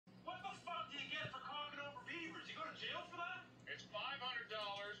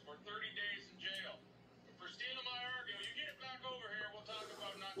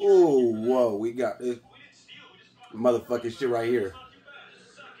Oh, whoa, we got this motherfucking shit right here.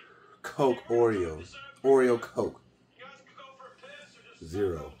 Coke Oreo. Oreo Coke.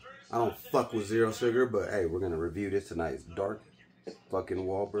 Zero. I don't fuck with zero sugar, but hey, we're gonna review this tonight. It's Dark fucking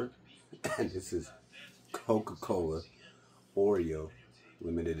Wahlberg. And this is Coca-Cola Oreo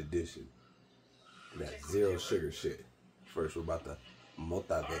limited edition. That zero sugar shit. First, we're about to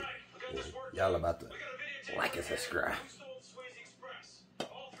motivate. Y'all about to like and subscribe.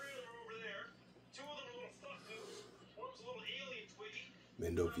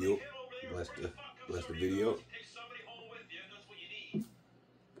 Mendo Fuel, bless the video.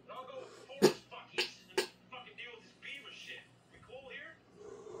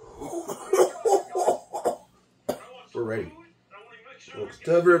 We're ready. It's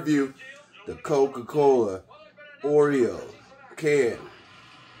to review the Coca-Cola Oreo can.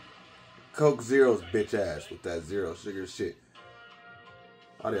 Coke Zero's bitch ass with that zero sugar shit.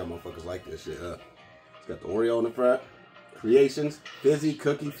 All y'all motherfuckers like this shit, huh? It's got the Oreo in the front. Creations, fizzy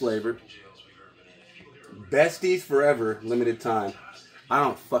cookie flavor. Besties forever, limited time. I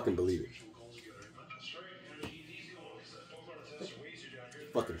don't fucking believe it.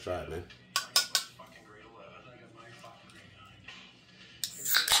 Fucking try it, man.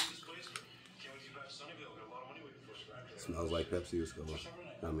 Smells like Pepsi.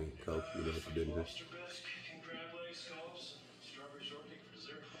 I mean, Coke. You know what you did, man.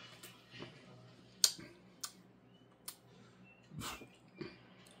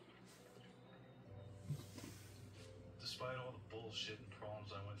 Despite all the bullshit and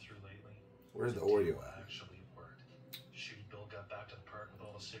problems I went through lately, where's the Oreo at? Actually worked. Shoot, Bill got back to the park with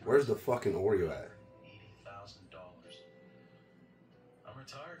all the cigarettes. Where's the fucking Oreo at? $80,000. I'm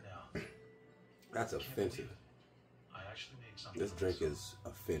retired now. That's offensive. I actually made something. This drink is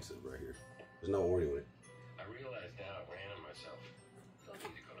offensive right here. There's no Oreo in it. I realized now I ran on myself. Don't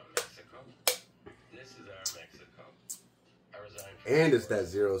need to go to Mexico. This is our Mexico. I resigned from And it's that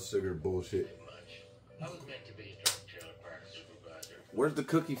zero sugar bullshit. I was meant to be a drug trailer park supervisor. Where's the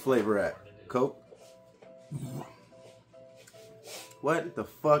cookie flavor at? Coke? What the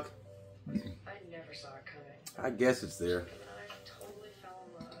fuck? I never saw it coming. I guess it's there. I totally fell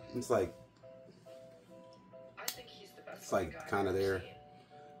in love. It's like It's like kind of there.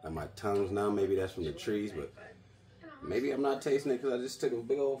 Like my tongue's numb. Maybe that's from the trees, but maybe I'm not tasting it because I just took a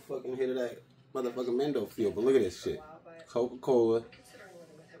big old fucking hit of that motherfucking Mendo Fuel. But look at this shit. Coca-Cola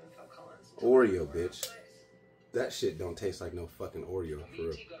Oreo, bitch. That shit don't taste like no fucking Oreo, for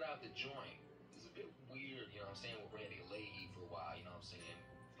real. got out the joint. It's a bit weird, you know what I'm saying, with Randy Leahy for a while, you know what I'm saying?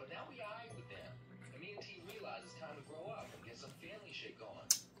 But now we eyed with them. And me and T realize it's time to grow up and get some family shit going.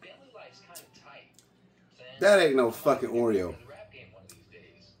 Family life's kind of tight. That ain't no fucking Oreo.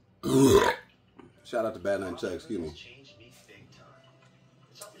 Shout out to Bad Night Chuck, excuse me.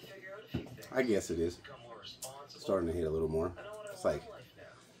 I guess it is. Starting to hit a little more. It's like,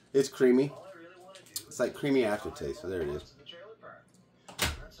 it's creamy. It's like creamy aftertaste. So there it is.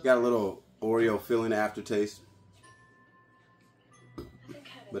 Got a little Oreo filling aftertaste.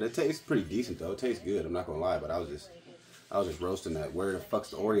 But it tastes pretty decent though. It tastes good. I'm not gonna lie, but I was just roasting that. Where the fuck's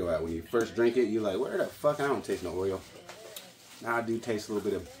the Oreo at? When you first drink it, you're like, where the fuck? I don't taste no Oreo. Now I do taste a little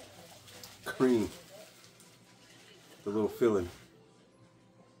bit of cream. The little filling.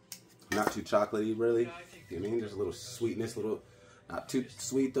 Not too chocolatey, really. You know what I mean? There's a little sweetness, not too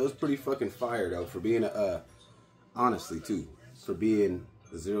sweet. Those pretty fucking fire though for being honestly too, for being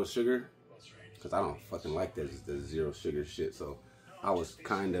zero sugar. Because I don't fucking like the zero sugar shit. So I was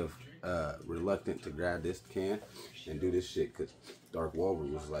kind of reluctant to grab this can and do this shit because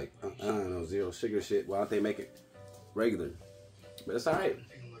Darkwahlberg was like, no zero sugar shit. Why don't they make it regular? But it's alright.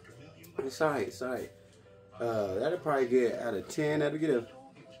 It's alright. It's alright. That'll probably get out of 10. That'll get a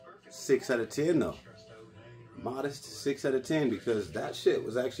 6 out of 10 though. Modest 6 out of 10 because that shit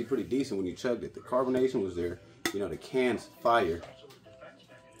was actually pretty decent when you chugged it. The carbonation was there. You know, the can's fire.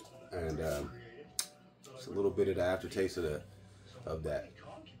 And just a little bit of the aftertaste of that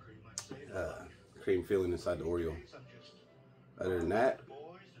cream filling inside the Oreo. Other than that,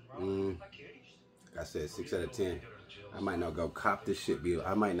 like I said, 6 out of 10. I might not go cop this shit.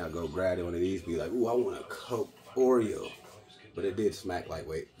 I might not go grab one of these. Be like, ooh, I want a Coke Oreo. But it did smack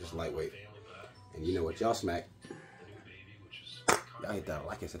lightweight, just lightweight. And you know what y'all smack? Y'all hit that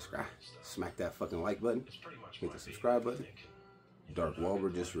like and subscribe. Smack that fucking like button. Hit the subscribe button.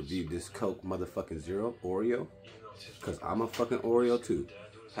 Darkwahlberg just reviewed this Coke motherfucking Zero Oreo. Because I'm a fucking Oreo too.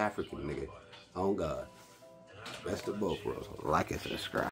 African nigga. On God. Best of both worlds. Like and subscribe.